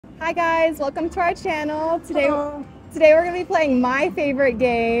Hi guys, welcome to our channel. Today Hello. we're going to be playing my favorite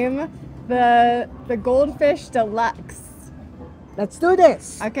game, the Goldfish Deluxe. Let's do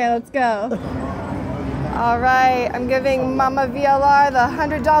this. Okay, let's go. All right, I'm giving Mama VLR the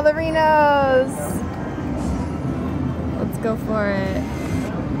 $100-inos. Let's go for it.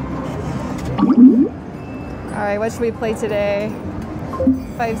 All right, what should we play today?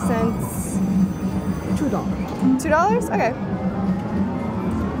 5 cents. $2. $2? Okay.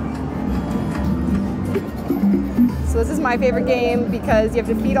 So this is my favorite game because you have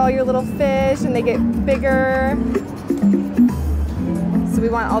to feed all your little fish and they get bigger. So we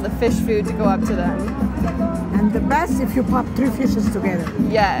want all the fish food to go up to them. And the best if you pop 3 fishes together.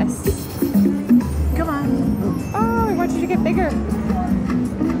 Yes. Come on. Oh, we want you to get bigger.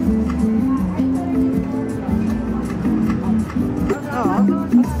 Oh,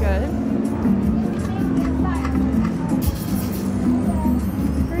 That's good.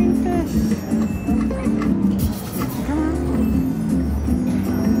 Green fish. come on.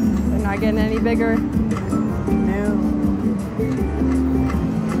 They're not getting any bigger. No.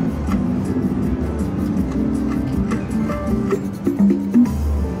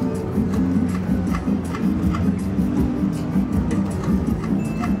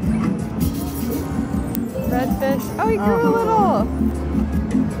 Red fish. Oh, he grew a little.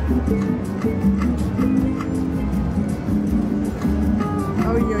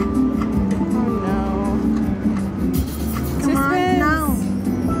 Oh, yeah. Oh no. Come Two on spins. now.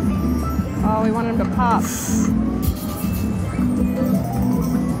 Oh, we want him to pop.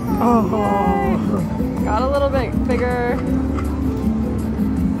 Oh. Got a little bit bigger.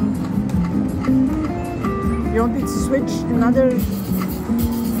 You want me to switch another?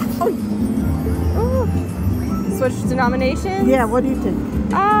 Oh, Ooh. Switch denominations? yeah. What do you think?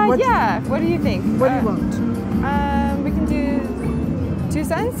 What- Yeah. What do you think? What do you want? We can do 2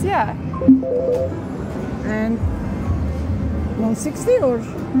 cents? Yeah. And 160 or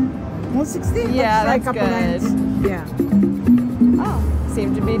 160? Yeah, Let's try a that's couple good. hands. Yeah. Oh,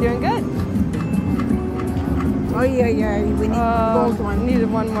 seem to be doing good. Oh, yeah, yeah. We need gold one. Needed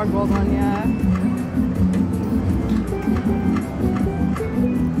one more gold one, yeah.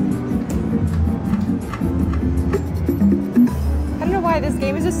 I don't know why this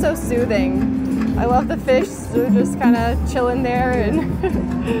game is just so soothing. I love the fish, so just kind of chilling there, and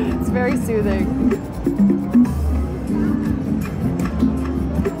it's very soothing.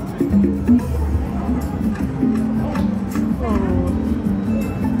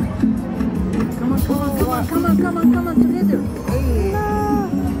 Come on, together. Hey.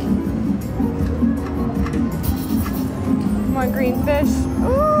 Come on, green fish.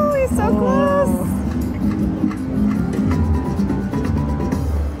 Oh, he's so close.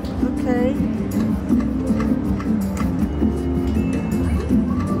 Okay.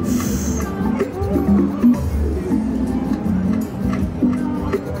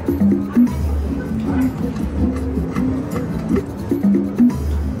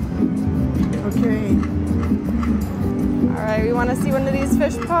 Okay. All right, we want to see one of these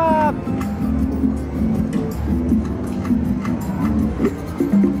fish pop.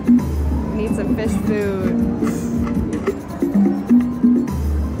 We need some fish food.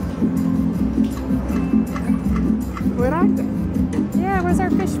 Where are they? Yeah, where's our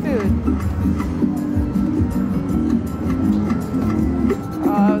fish food?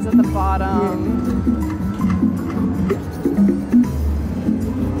 Oh, it was at the bottom.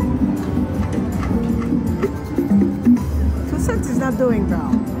 2 cents is not doing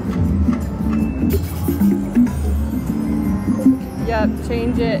well. Yep,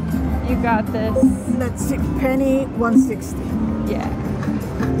 change it. You got this. Let's see, penny 160. Yeah.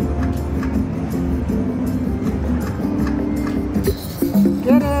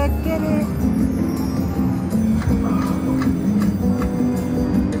 Get it, get it.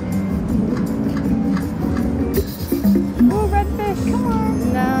 Oh, red fish, come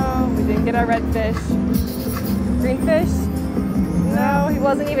on. No, we didn't get our red fish. Green fish? No, he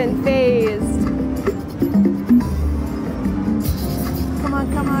wasn't even phased.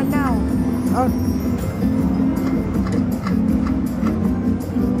 Come on now. Oh.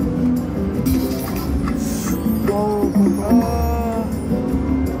 Oh,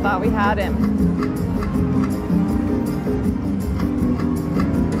 thought we had him.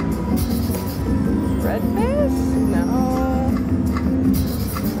 Red fish? No.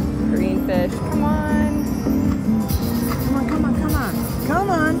 Green fish, come on. Come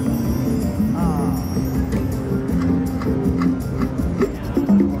on. Oh.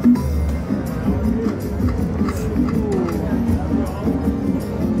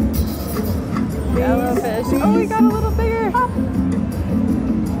 Yellow fish. Oh, we got a little bigger.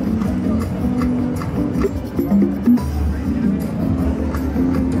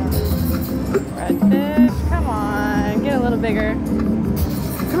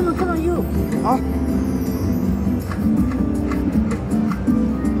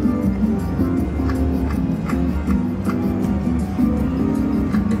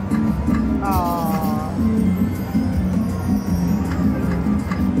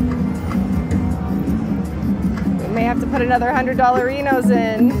 another $100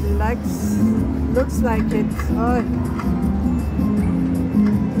 in. Looks like it. Oh.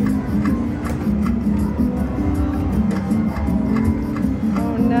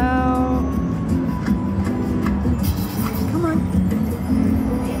 Oh no. Come on.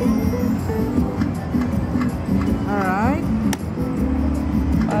 All right.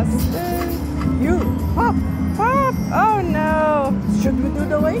 Last spin. You pop. Pop. Oh no. Should we do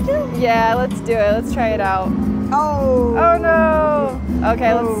the wager? Yeah, let's do it. Let's try it out. Oh. Oh no.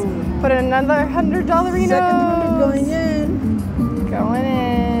 Okay, let's put in another $100. Second minute going in. Going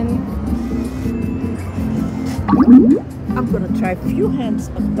in. I'm gonna try a few hands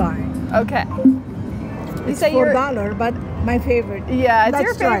of dime. Okay. You It's say you're $4, but my favorite. yeah, it's your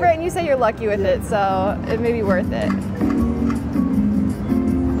Let's try. favorite, and you say you're lucky with it, so it may be worth it.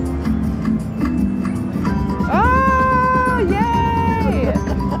 Oh, yay!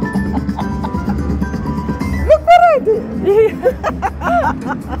 Look what I did.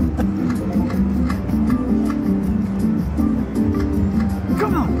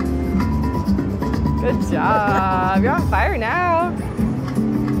 Come on. Good job. You're on fire now.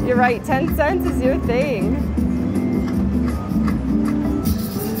 You're right. 10 cents is your thing.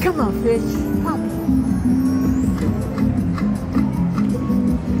 Come on, fish. Pop.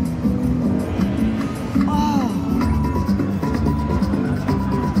 Oh.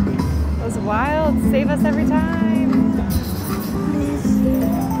 Those wilds save us every time. Please.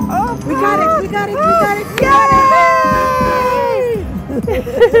 Oh, We got it. We got it. We got it. We got it.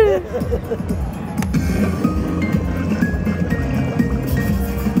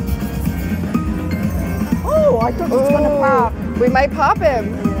 Oh, I thought it was gonna pop. We might pop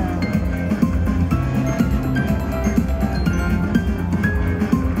him.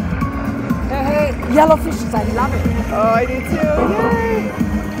 Hey, yellow fishes, I love it. Oh, I do too. Yay!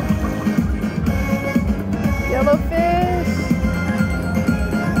 Yellow fish.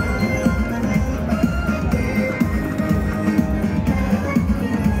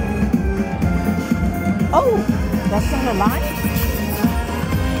 Oh, that's not a line?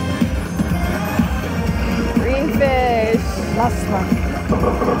 Green fish. Last one.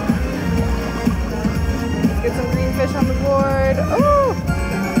 Let's get some green fish on the board. Oh!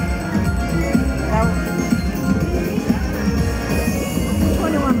 That was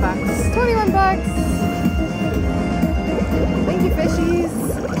 21 bucks. 21 bucks. Thank you, fishies.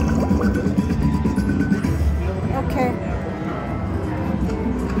 Okay.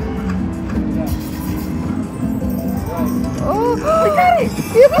 Oh, we got it!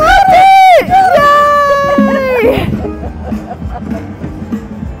 You got it! Yay!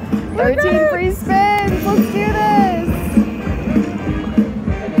 13 free spins. Let's do this.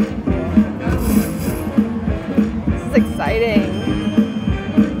 This is exciting.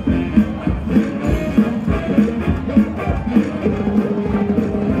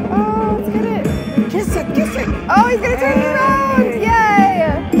 Oh, let's get it. Kiss it, kiss it. Oh, he's gonna turn it around! Yay!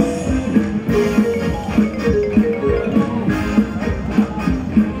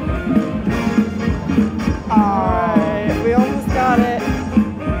 Alright, we almost got it.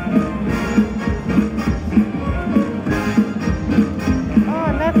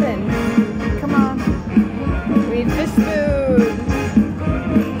 Oh, nothing. Come on. We need fish food.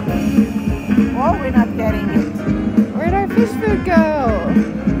 Oh, we're not getting it. Where'd our fish food go?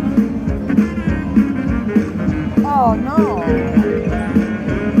 Oh, no.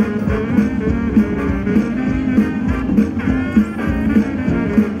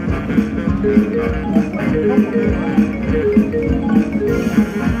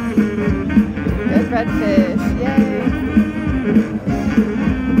 Good redfish. Yay.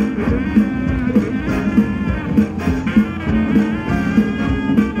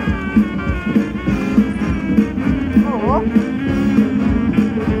 Oh.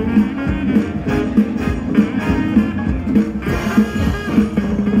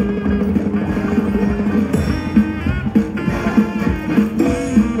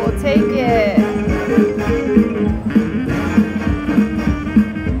 We'll take it.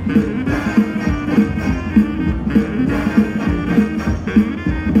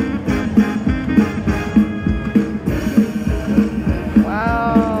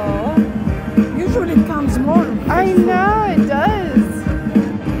 Wow. Usually it comes more. I know, it does.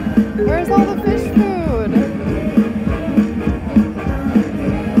 Where's all the fish food?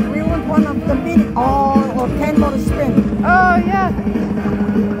 We want one of the mini. Oh, or 10 more spin. Oh, yeah.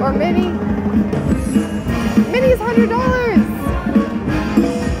 Or Minnie. Minnie's $100.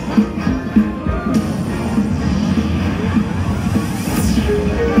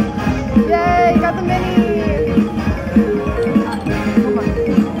 Yay, got the Minnie. Come on.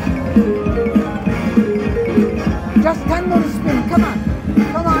 Just 10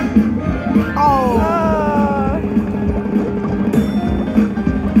 Come on. Oh.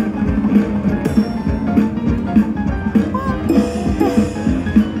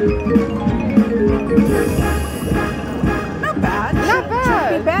 Not bad.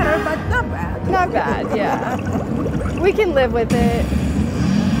 Should be better, but not bad. Not bad, yeah. We can live with it.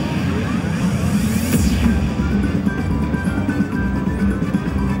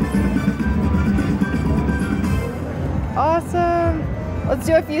 Awesome. Let's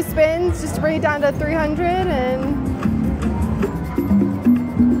do a few spins just to bring it down to 300 and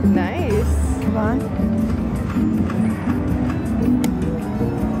nice. Come on.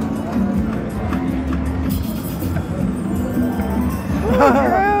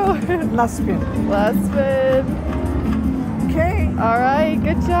 Last spin. Last spin. Okay. All right,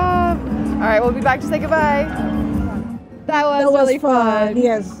 good job. All right, we'll be back to say goodbye. That was really fun.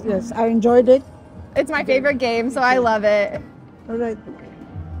 Yes, yes, I enjoyed it. It's my favorite game, so I love it. All right.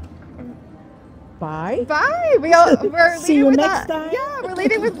 Bye. Bye. We're See leaving you with next time. Yeah, we're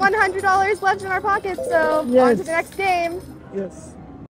leaving with $100 left in our pockets. So on Yes. to the next game. Yes.